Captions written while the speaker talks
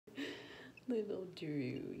Little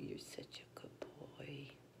Drew, you're such a good boy.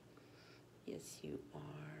 Yes, you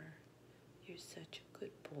are. You're such a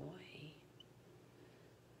good boy.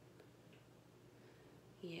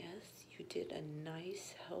 Yes, you did a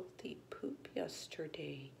nice, healthy poop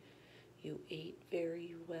yesterday. You ate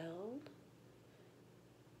very well,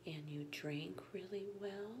 and you drank really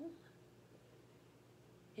well.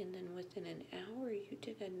 And then within an hour, you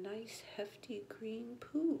did a nice, hefty green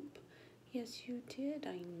poop. Yes, you did.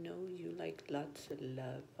 I know you like lots of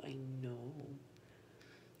love. I know.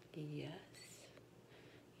 Yes,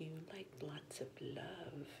 you like lots of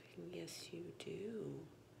love. Yes, you do.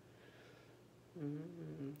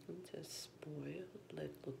 It's a spoiled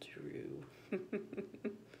little Drew.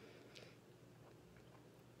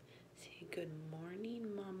 Say good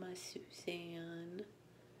morning, Mama Suzanne.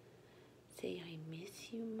 Say I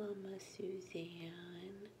miss you, Mama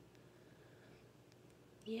Suzanne.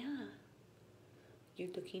 Yeah.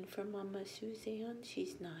 You're looking for Mama Suzanne?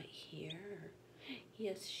 She's not here.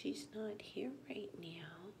 Yes, she's not here right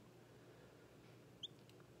now.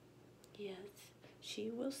 Yes, she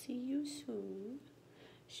will see you soon.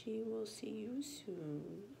 She will see you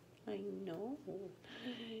soon. I know.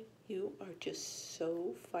 You are just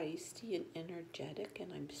so feisty and energetic,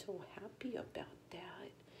 and I'm so happy about that.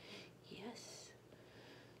 Yes,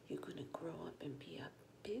 you're going to grow up and be a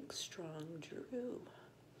big, strong Drew.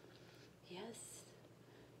 Yes.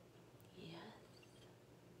 Yes.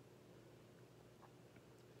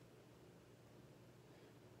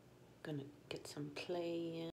 Gonna get some play in.